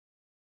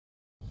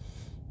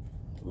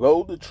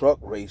Load to truck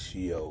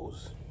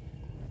ratios.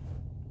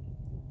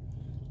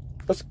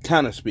 Let's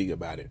kind of speak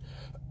about it.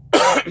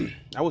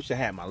 I wish I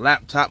had my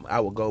laptop. I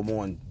would go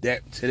more in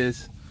depth to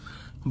this.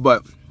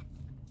 But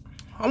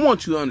I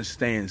want you to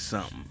understand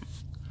something.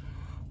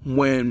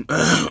 When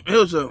it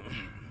was on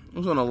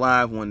a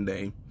live one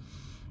day,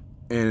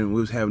 and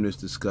we was having this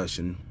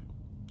discussion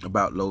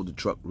about load to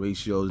truck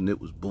ratios, and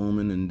it was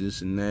booming and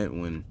this and that.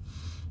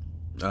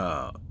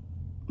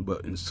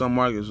 But in some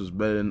markets it was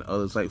better than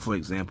others. Like, for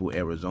example,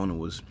 Arizona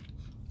was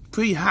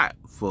pretty hot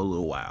for a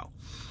little while,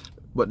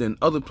 but then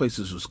other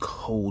places was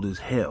cold as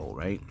hell,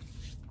 right?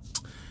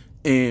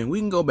 And we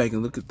can go back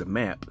and look at the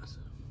map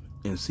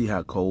and see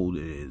how cold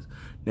it is.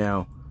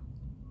 Now,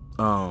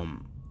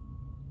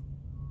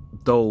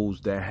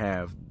 those that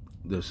have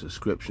the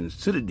subscriptions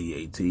to the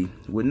DAT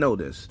would know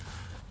this.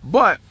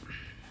 But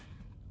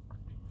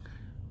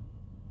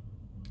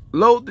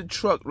load the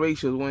truck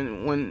ratios,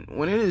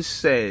 when it is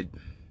said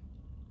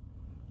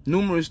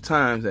numerous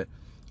times that,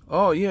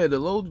 oh yeah, the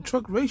load to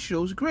truck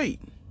ratio is great.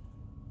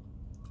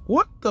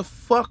 What the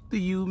fuck do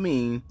you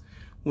mean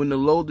when the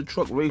load to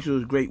truck ratio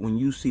is great when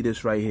you see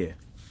this right here?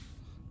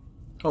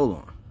 Hold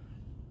on.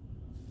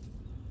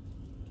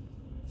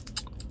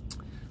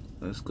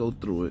 Let's go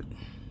through it.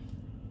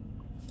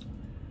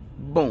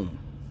 Boom.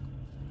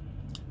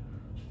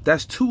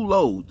 That's 2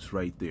 loads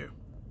right there.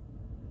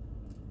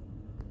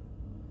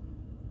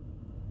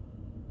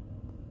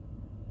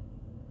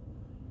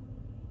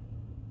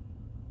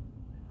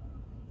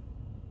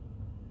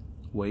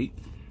 Wait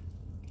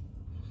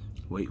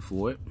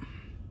for it.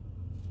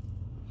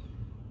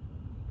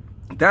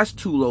 That's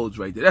 2 loads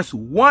right there. That's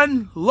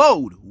 1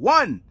 load.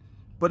 1.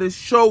 But it's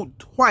showed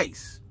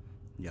twice.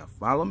 Y'all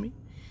follow me?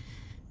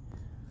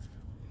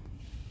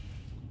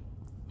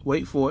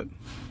 Wait for it.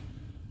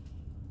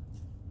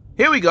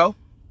 Here we go.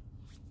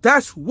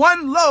 That's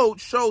 1 load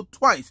showed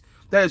twice.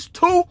 That is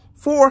 2,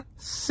 4,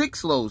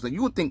 6 loads. Now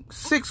you would think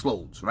 6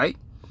 loads, right?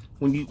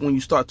 When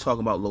you start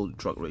talking about load to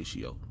truck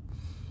ratio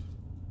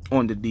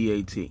on the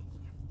DAT.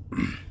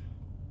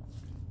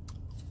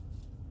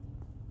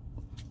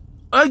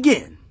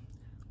 Again,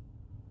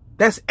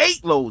 that's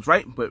 8 loads,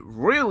 right? But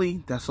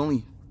really, that's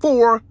only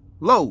 4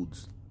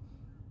 loads.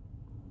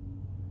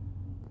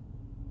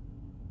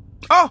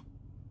 Oh,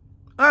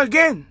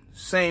 again,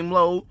 same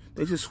load.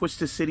 They just switched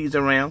the cities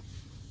around.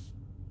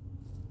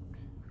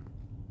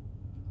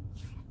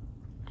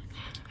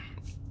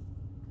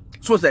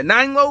 So what's that,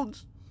 9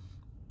 loads?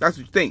 That's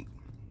what you think.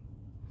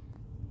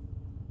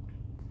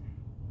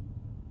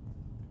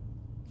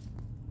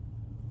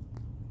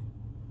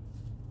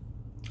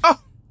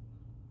 Oh,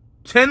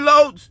 10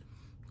 loads?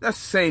 That's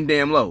the same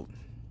damn load.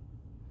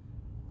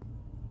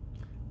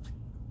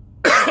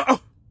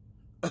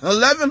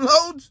 11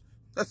 loads?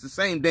 That's the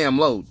same damn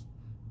load.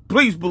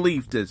 Please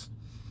believe this.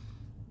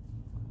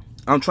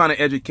 I'm trying to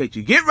educate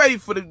you. Get ready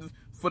for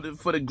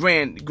the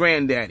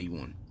granddaddy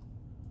one.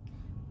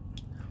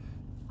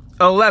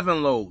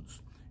 11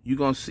 loads. You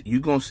gonna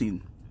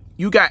see.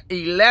 You got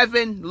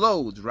 11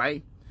 loads,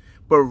 right?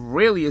 But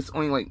really, it's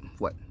only like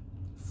what,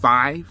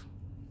 5,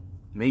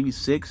 maybe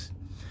 6.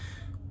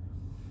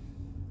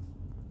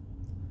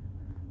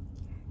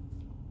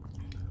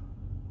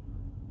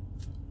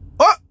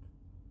 Oh,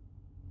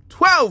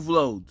 12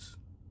 loads.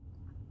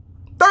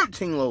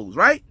 13 loads,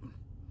 right?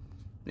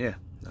 Yeah,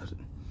 that's it.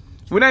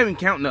 We're not even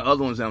counting the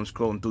other ones that I'm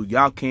scrolling through.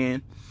 Y'all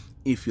can,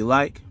 if you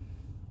like.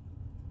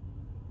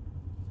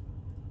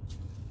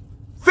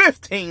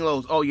 15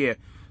 loads. Oh yeah,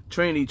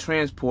 Trinity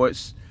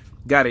Transports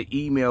got an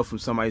email from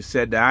somebody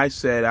said that I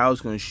said I was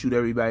going to shoot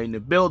everybody in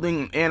the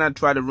building, and I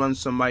tried to run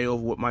somebody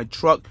over with my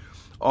truck.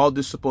 All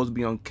this supposed to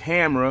be on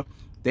camera.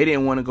 They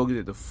didn't want to go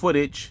get the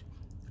footage.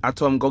 I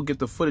told them go get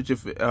the footage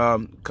if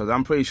because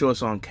I'm pretty sure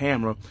it's on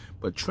camera.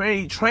 But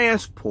Trinity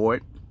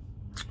Transport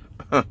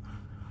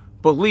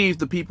believed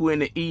the people in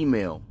the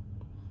email.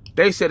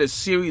 They said a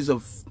series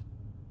of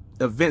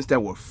events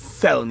that were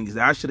felonies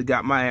that I should have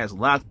got my ass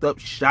locked up,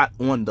 shot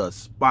on the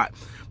spot.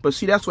 But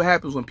see, that's what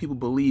happens when people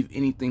believe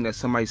anything that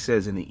somebody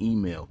says in the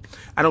email.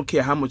 I don't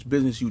care how much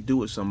business you do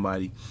with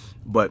somebody,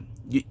 but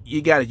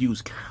you got to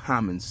use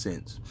common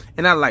sense.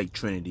 And I like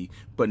Trinity,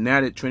 but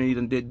now that Trinity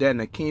done did that,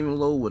 and I can't even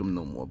load with them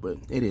no more. But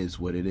it is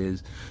what it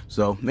is.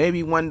 So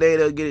maybe one day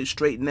they'll get it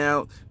straightened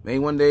out. Maybe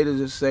one day they'll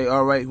just say,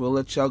 all right, we'll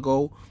let y'all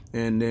go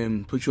and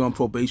then put you on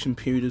probation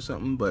period or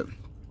something. But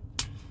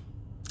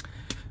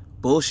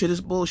bullshit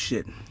is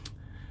bullshit.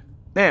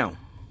 Now,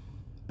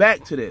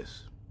 back to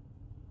this.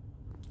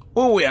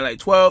 Oh, we had like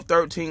 12,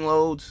 13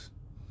 loads.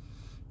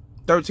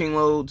 13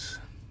 loads.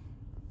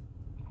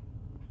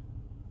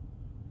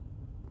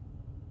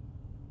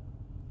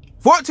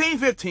 14,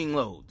 15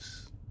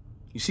 loads.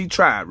 You see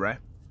Tribe, right?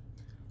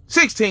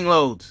 16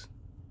 loads.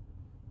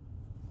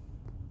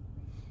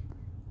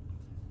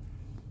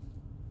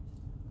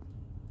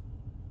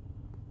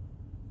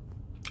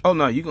 Oh,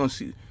 no, you're going to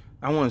see.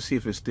 I want to see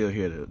if it's still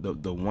here.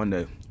 The one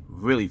that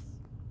really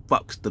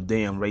fucks the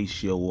damn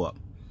ratio up.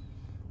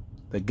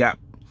 That got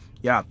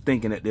y'all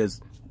thinking that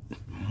there's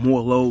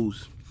more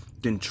loads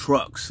than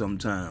trucks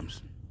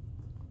sometimes.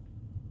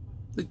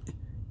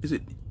 Is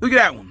it? Look at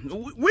that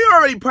one. We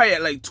already probably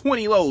at like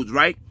 20 loads,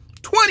 right?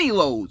 20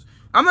 loads.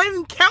 I'm not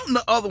even counting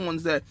the other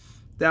ones that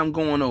I'm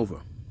going over.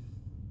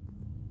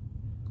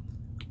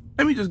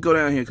 Let me just go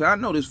down here, because I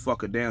know this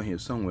fucker down here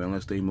somewhere,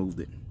 unless they moved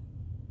it.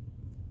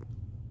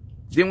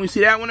 Didn't we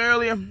see that one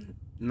earlier?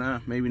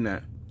 Nah, maybe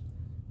not.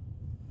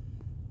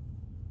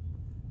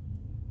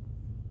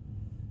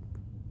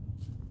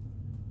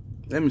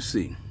 Let me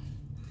see.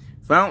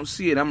 If I don't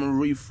see it, I'm going to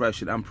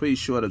refresh it. I'm pretty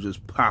sure it'll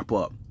just pop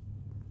up.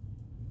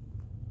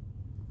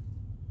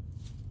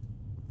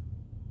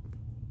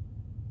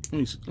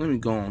 Let me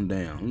go on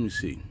down. Let me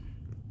see.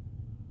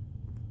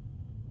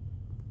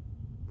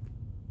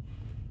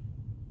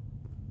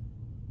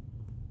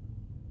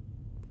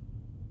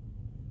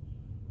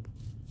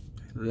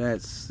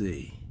 Let's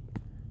see.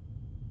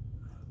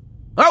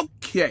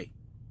 Okay.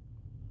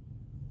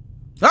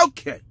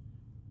 Okay.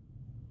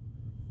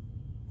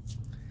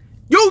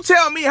 You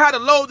tell me how to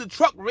load the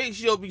truck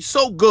ratio be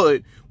so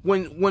good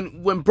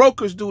when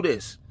brokers do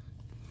this.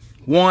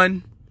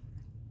 1,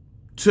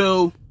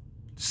 2,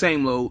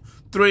 same load.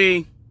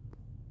 3,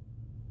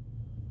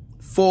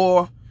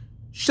 4.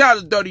 Shout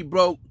out to Dirty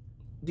Broke,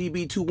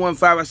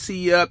 DB215. I see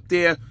you up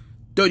there.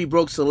 Dirty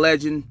Broke's a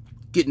legend,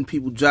 getting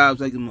people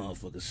jobs like a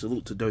motherfucker.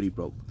 Salute to Dirty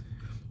Broke.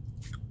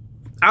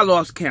 I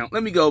lost count.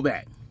 Let me go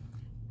back.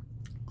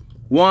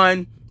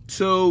 1,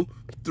 2,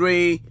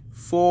 3,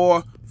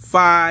 4,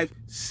 5,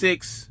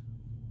 6.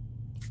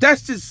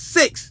 That's just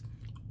 6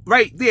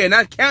 right there. And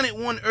I counted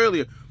one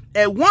earlier.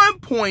 At one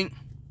point,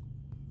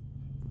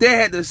 they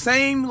had the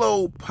same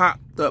load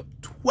popped up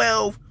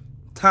 12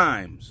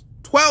 times.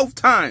 12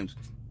 times.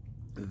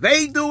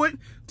 They do it.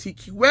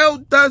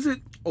 TQL does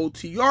it.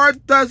 OTR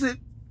does it.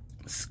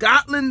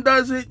 Scotland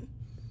does it.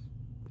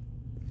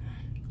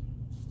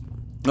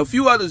 A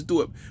few others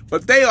do it.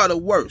 But they are the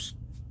worst.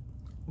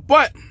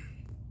 But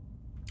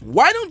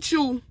why don't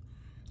you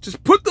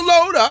just put the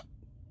load up,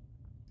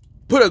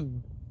 put a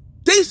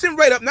decent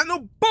rate up, not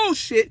no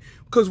bullshit,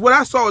 because what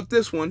I saw with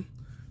this one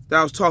that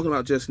I was talking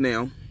about just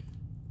now,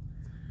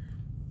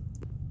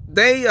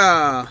 they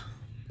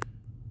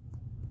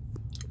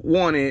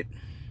wanted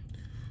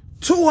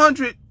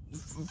 200.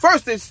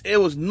 First, it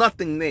was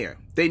nothing there.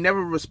 They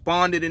never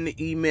responded in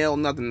the email,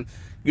 nothing.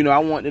 You know, I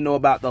wanted to know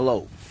about the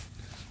load.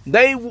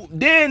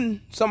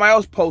 Then somebody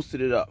else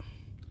posted it up.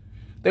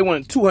 They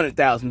wanted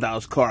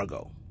 $200,000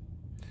 cargo.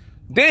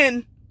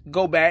 Then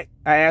go back.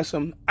 I asked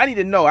them, I need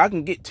to know. I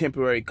can get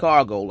temporary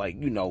cargo, like,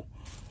 you know.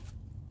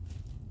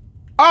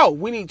 Oh,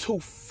 we need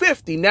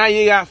 250. Now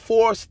you got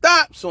 4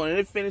 stops on it.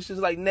 It finishes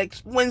like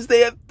next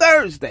Wednesday or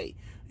Thursday.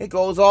 It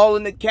goes all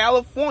into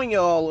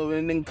California, all over,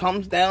 and then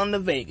comes down to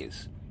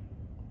Vegas.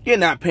 You're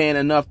not paying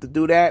enough to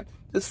do that.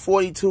 It's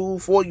 42,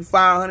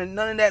 4,500.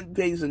 None of that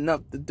pays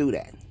enough to do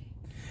that.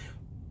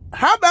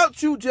 How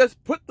about you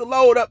just put the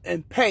load up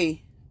and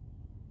pay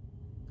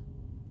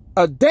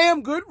a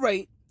damn good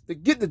rate to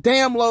get the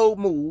damn load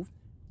moved,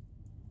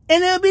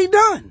 and it'll be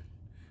done.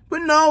 But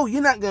no,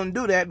 you're not going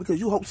to do that because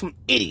you hope some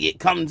idiot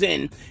comes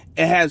in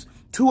and has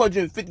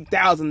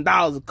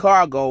 $250,000 of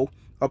cargo,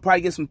 or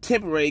probably get some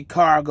temporary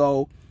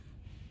cargo,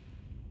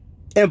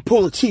 and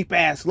pull a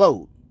cheap-ass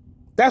load.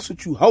 That's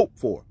what you hope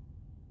for.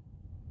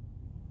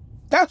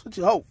 That's what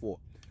you hope for.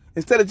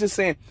 Instead of just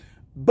saying,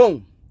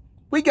 boom,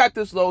 we got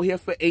this load here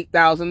for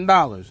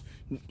 $8,000.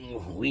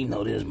 We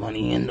know there's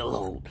money in the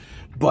load,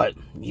 but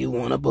you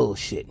want to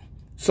bullshit.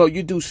 So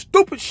you do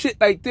stupid shit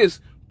like this,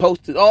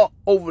 posted all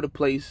over the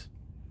place.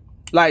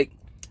 Like,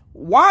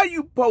 why are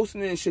you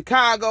posting in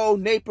Chicago,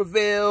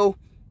 Naperville,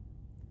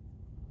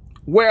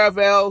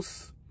 wherever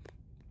else?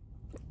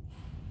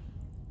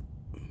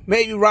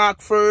 Maybe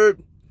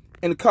Rockford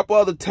and a couple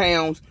other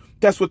towns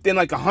that's within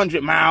like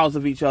 100 miles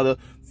of each other,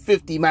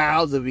 50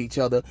 miles of each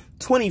other,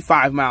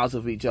 25 miles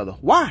of each other.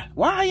 Why?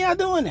 Why are y'all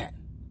doing that?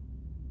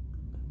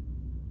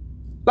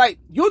 Like,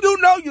 you do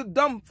know, you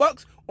dumb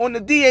fucks, on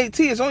the DAT,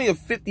 it's only a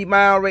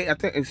 50-mile rate. I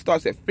think it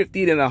starts at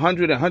 50, then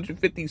 100,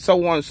 150,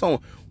 so on and so on.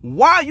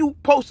 Why are you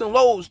posting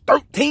loads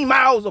 13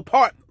 miles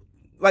apart,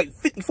 like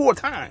 54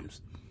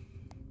 times?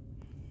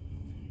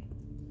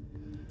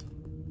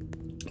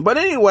 But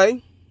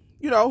anyway,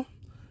 you know,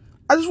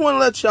 I just want to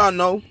let y'all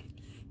know,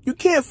 you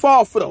can't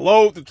fall for the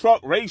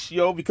load-to-truck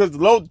ratio, because the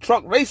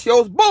load-to-truck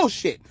ratio is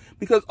bullshit.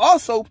 Because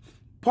also,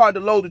 part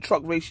of the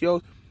load-to-truck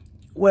ratio,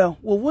 well,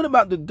 what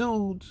about the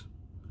dudes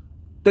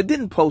that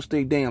didn't post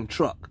their damn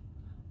truck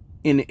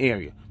in the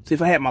area? See,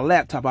 if I had my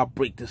laptop, I'll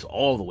break this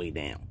all the way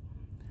down.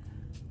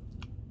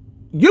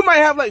 You might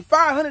have like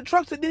 500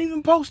 trucks that didn't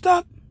even post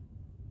up.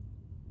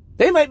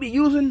 They might be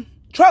using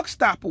Truck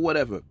Stop or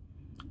whatever,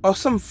 or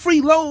some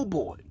free load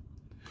board,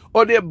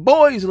 or their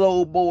boys'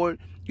 load board,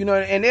 you know,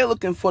 and they're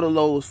looking for the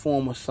loads for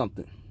them or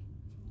something.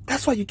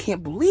 That's why you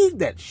can't believe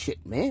that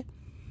shit, man.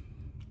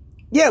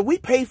 Yeah, we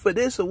pay for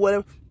this or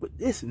whatever, but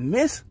it's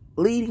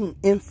misleading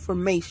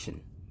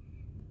information.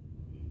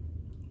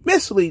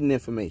 Misleading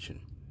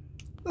information.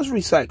 Let's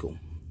recycle.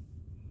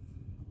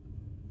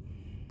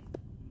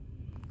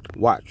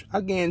 Watch.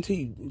 I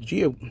guarantee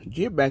you,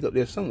 Gia back up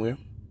there somewhere.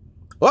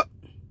 Oh.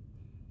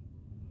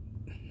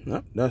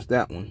 No, that's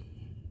that one.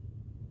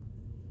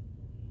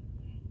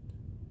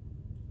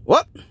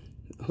 What?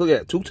 Look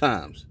at it, 2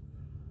 times.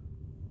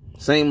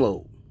 Same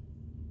load.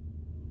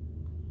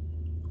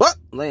 What?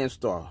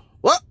 Landstar.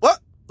 What?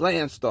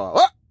 Landstar.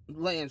 What?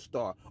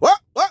 Landstar.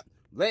 What?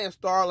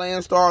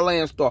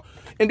 Landstar.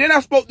 And then I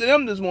spoke to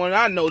them this morning.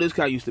 I know this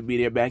guy used to be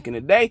there back in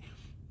the day.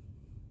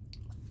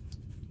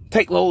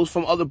 Take loads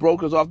from other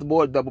brokers off the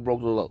board, double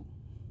broker the load.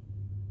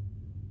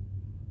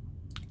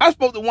 I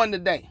spoke to one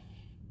today.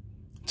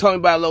 Told me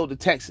about a load to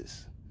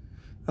Texas.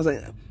 I was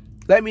like,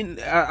 I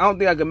don't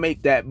think I can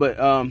make that, but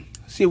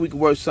see if we can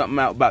work something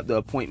out about the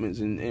appointments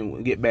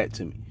and get back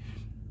to me.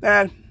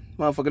 Nah,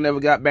 motherfucker never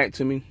got back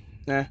to me.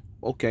 Nah,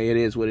 okay, it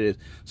is what it is.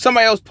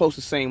 Somebody else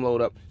posted the same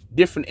load up,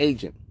 different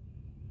agent,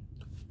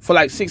 for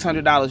like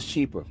 $600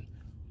 cheaper.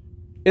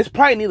 It's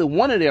probably neither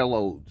one of their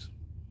loads.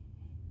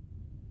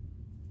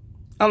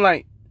 I'm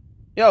like,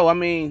 yo, I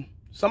mean,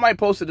 somebody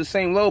posted the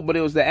same load, but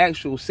it was the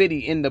actual city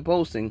in the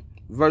posting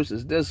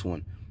versus this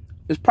one.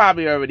 It's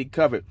probably already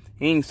covered.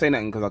 He ain't say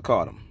nothing because I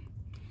caught him.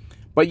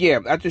 But yeah,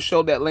 I just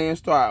showed that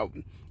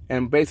Landstar,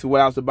 and basically what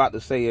I was about to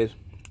say is,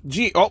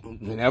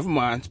 never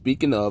mind.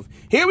 Speaking of,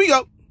 here we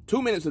go.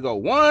 2 minutes ago.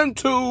 1,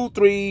 2,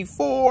 3,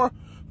 4.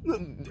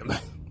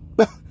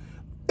 There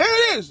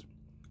it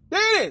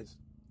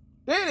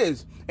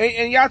is.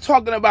 And y'all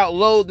talking about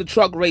load to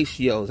truck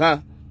ratios,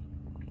 huh?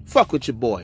 Fuck with your boy.